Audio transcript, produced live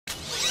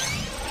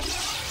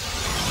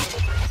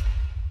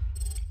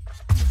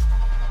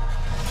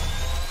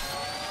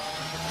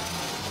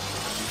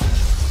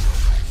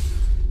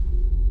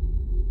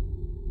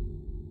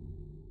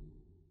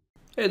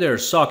Hey there,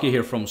 Saki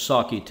here from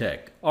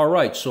sakitech.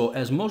 Alright, so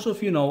as most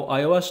of you know,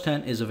 iOS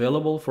 10 is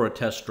available for a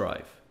test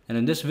drive. And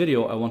in this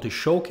video, I want to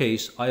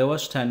showcase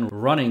iOS 10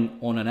 running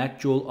on an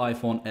actual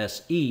iPhone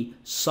SE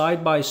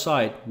side by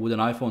side with an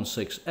iPhone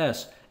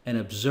 6s and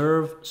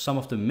observe some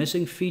of the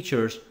missing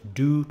features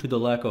due to the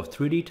lack of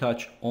 3D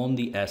touch on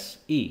the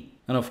SE.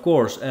 And of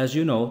course, as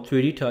you know,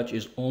 3D touch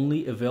is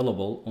only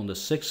available on the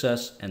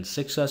 6s and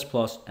 6s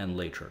Plus and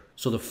later.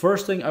 So the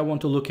first thing I want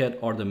to look at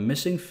are the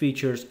missing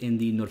features in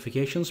the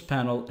notifications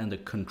panel and the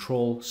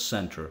control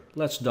center.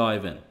 Let's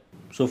dive in.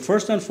 So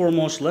first and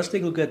foremost, let's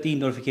take a look at the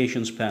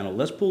notifications panel.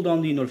 Let's pull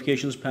down the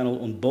notifications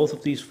panel on both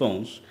of these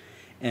phones.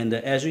 And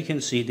as you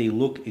can see, they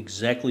look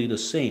exactly the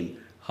same.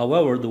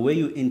 However, the way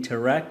you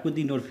interact with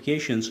the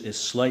notifications is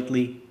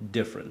slightly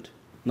different.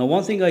 Now,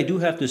 one thing I do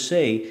have to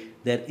say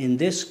that in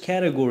this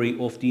category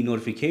of the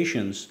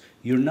notifications,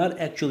 you're not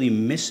actually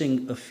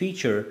missing a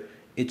feature.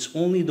 It's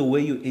only the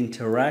way you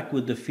interact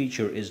with the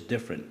feature is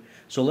different.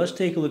 So let's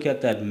take a look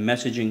at that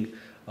messaging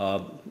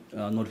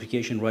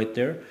notification right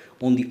there.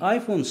 On the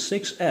iPhone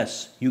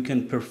 6s, you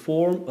can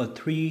perform a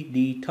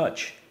 3D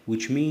touch,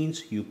 which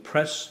means you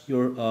press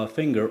your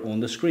finger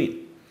on the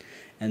screen.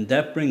 And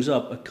that brings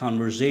up a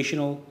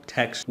conversational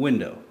text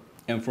window.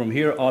 And from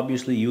here,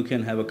 obviously, you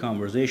can have a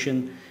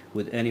conversation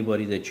with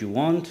anybody that you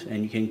want,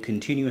 and you can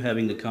continue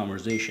having the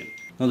conversation.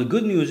 Now, the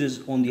good news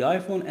is on the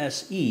iPhone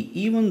SE,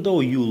 even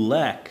though you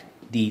lack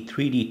the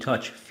 3D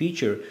touch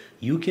feature,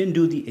 you can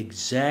do the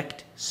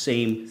exact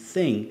same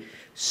thing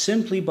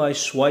simply by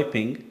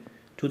swiping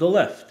to the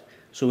left.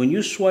 So when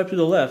you swipe to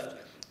the left,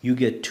 you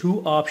get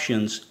two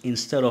options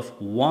instead of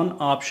one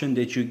option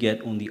that you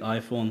get on the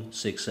iPhone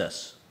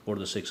 6s or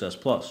the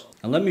 6s Plus.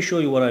 And let me show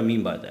you what I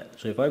mean by that.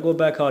 So if I go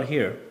back out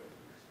here,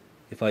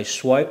 if I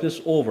swipe this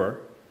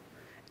over,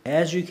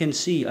 as you can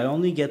see, I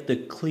only get the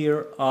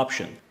clear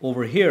option.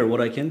 Over here,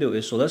 what I can do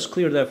is, so let's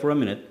clear that for a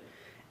minute.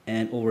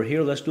 And over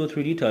here, let's do a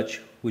 3D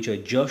touch, which I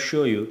just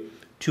show you.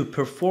 To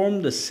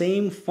perform the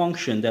same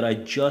function that I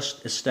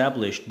just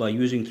established by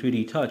using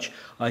 3D touch,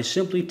 I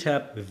simply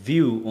tap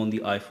View on the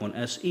iPhone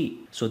SE.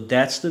 So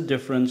that's the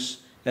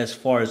difference as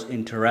far as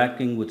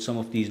interacting with some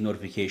of these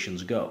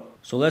notifications go.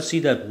 So let's see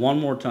that one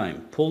more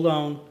time. Pull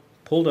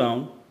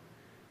down,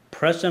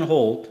 press and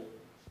hold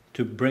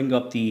to bring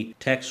up the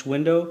text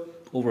window.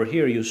 Over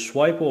here, you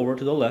swipe over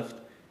to the left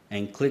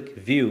and click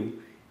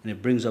View, and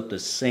it brings up the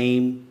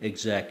same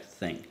exact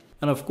thing.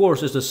 And of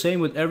course, it's the same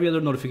with every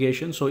other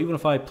notification. So even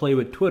if I play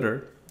with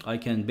Twitter, I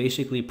can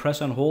basically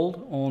press and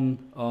hold on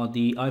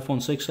the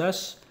iPhone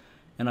 6s,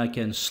 and I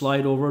can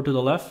slide over to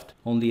the left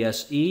on the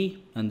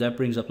SE, and that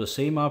brings up the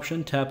same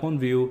option, tap on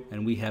View,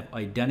 and we have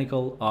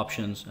identical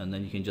options, and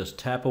then you can just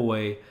tap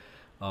away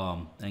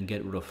and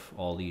get rid of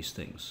all these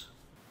things.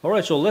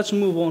 Alright, so let's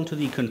move on to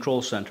the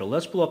control center.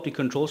 Let's pull up the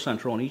control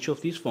center on each of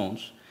these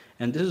phones.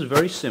 And this is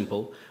very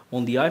simple.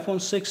 On the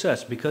iPhone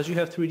 6s, because you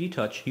have 3D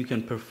touch, you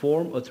can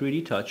perform a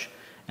 3D touch,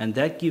 and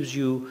that gives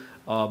you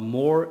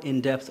more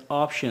in-depth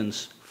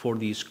options for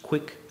these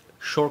quick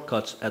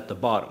shortcuts at the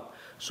bottom.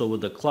 So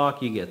with the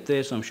clock, you get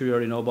this. I'm sure you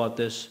already know about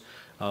this.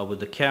 With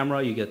the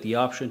camera, you get the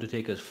option to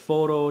take a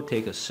photo,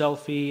 take a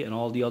selfie, and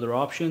all the other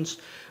options.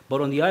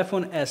 But on the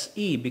iPhone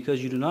SE,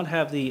 because you do not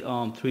have the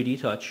 3D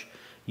touch,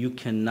 you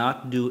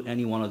cannot do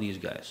any one of these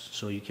guys.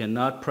 So you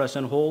cannot press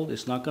and hold.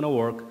 It's not going to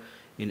work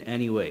in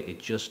any way. It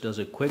just does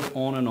a quick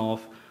on and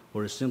off,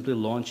 or it simply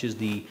launches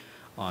the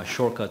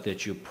shortcut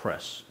that you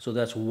press. So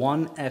that's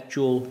one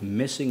actual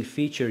missing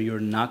feature you're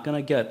not going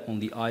to get on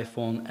the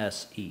iPhone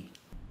SE.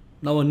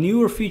 Now, a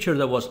newer feature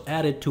that was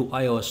added to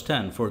iOS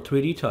 10 for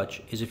 3D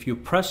touch is if you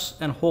press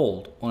and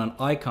hold on an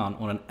icon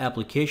on an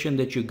application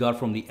that you got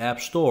from the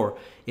App Store,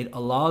 it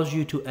allows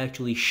you to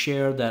actually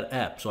share that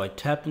app. So I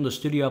tapped on the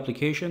Studio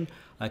application.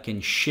 I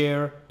can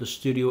share the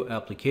Studio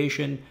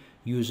application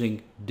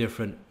using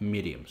different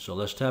mediums. So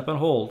let's tap and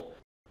hold,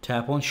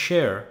 tap on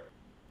share,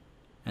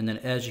 and then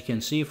as you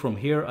can see from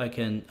here, I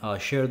can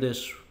share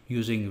this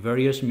using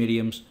various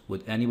mediums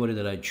with anybody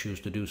that I choose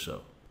to do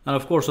so. And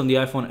of course, on the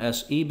iPhone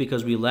SE,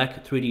 because we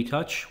lack 3D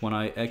touch, when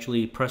I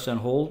actually press and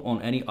hold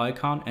on any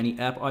icon, any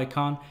app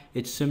icon,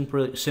 it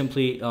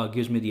simply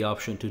gives me the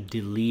option to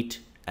delete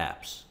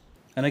apps.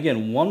 And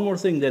again, one more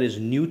thing that is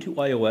new to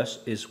iOS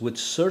is with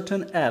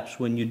certain apps,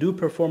 when you do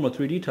perform a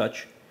 3D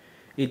touch,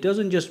 it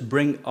doesn't just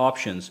bring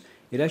options.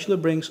 It actually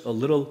brings a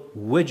little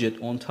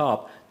widget on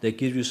top that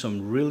gives you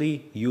some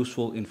really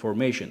useful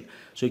information.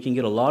 So you can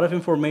get a lot of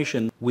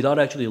information without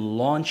actually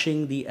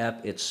launching the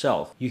app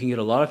itself. You can get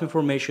a lot of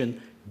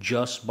information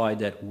just by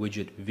that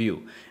widget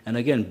view. And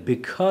again,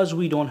 because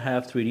we don't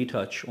have 3D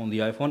touch on the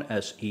iPhone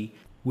SE,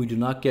 we do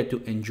not get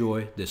to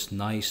enjoy this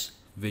nice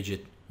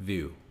widget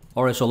view.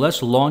 Alright, so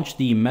let's launch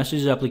the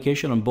Messages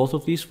application on both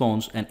of these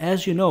phones. And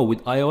as you know,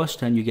 with iOS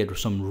 10, you get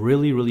some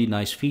really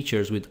nice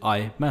features with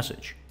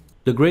iMessage.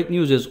 The great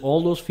news is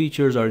all those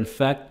features are in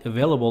fact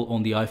available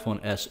on the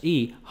iPhone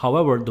SE.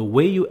 However, the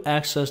way you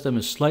access them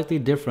is slightly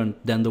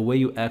different than the way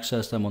you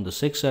access them on the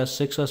 6s,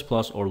 6s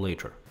Plus, or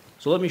later.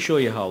 So let me show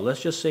you how.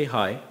 Let's just say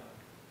hi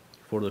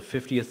for the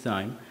 50th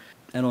time.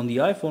 And on the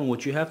iPhone,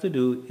 what you have to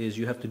do is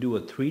you have to do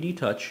a 3D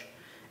touch,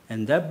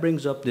 and that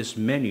brings up this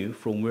menu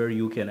from where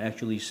you can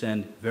actually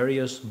send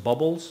various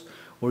bubbles,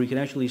 or you can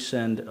actually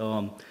send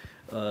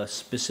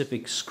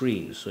specific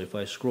screens. So if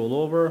I scroll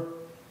over,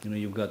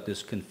 you've got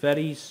this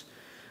confettis,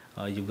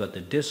 you've got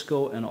the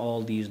disco and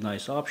all these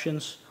nice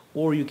options,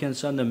 or you can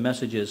send them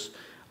messages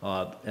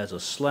as a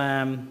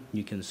slam,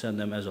 you can send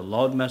them as a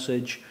loud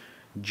message,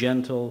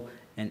 gentle,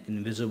 and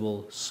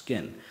invisible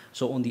skin.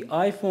 So on the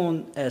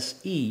iPhone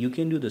SE, you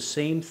can do the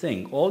same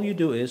thing. All you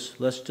do is,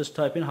 let's just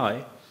type in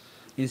hi.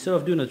 Instead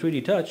of doing a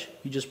 3D touch,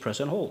 you just press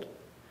and hold.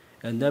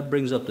 And that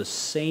brings up the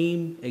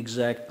same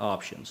exact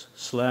options.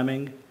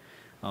 Slamming,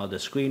 the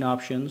screen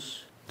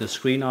options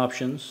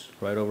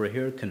right over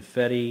here,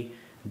 confetti,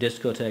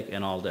 discotheque,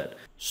 and all that.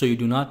 So you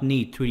do not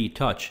need 3D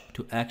touch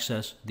to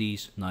access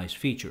these nice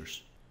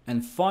features.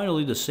 And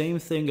finally, the same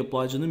thing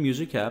applies in the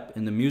Music app.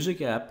 In the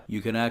Music app,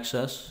 you can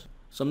access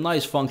some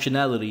nice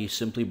functionality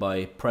simply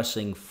by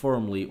pressing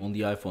firmly on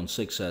the iPhone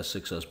 6s,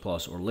 6s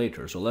Plus, or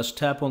later. So let's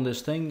tap on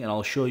this thing and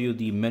I'll show you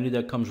the menu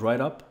that comes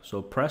right up.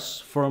 So press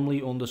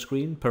firmly on the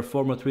screen,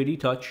 perform a 3D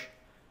touch,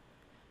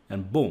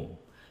 and boom,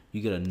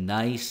 you get a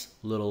nice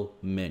little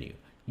menu.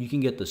 You can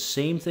get the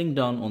same thing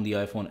done on the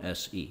iPhone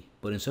SE,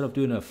 but instead of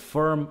doing a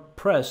firm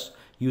press,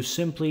 you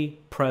simply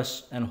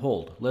press and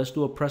hold. Let's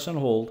do a press and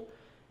hold.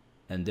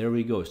 And there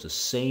we go. It's the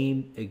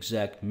same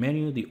exact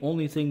menu. The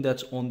only thing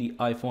that's on the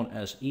iPhone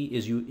SE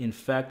is you in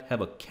fact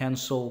have a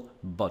cancel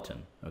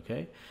button.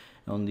 Okay.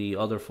 On the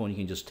other phone you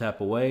can just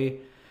tap away,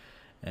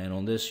 and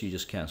on this you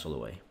just cancel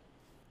away.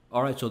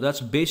 Alright, so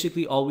that's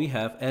basically all we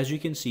have. As you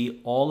can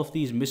see, all of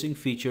these missing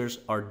features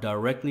are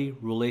directly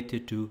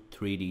related to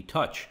 3D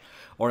touch.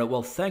 Alright,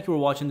 well, thank you for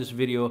watching this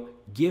video.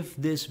 Give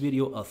this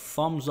video a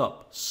thumbs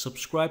up,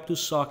 subscribe to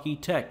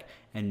Sakitech,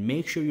 and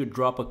make sure you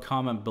drop a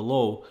comment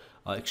below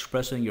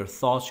expressing your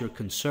thoughts, your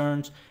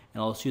concerns,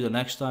 and I'll see you the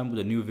next time with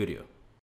a new video.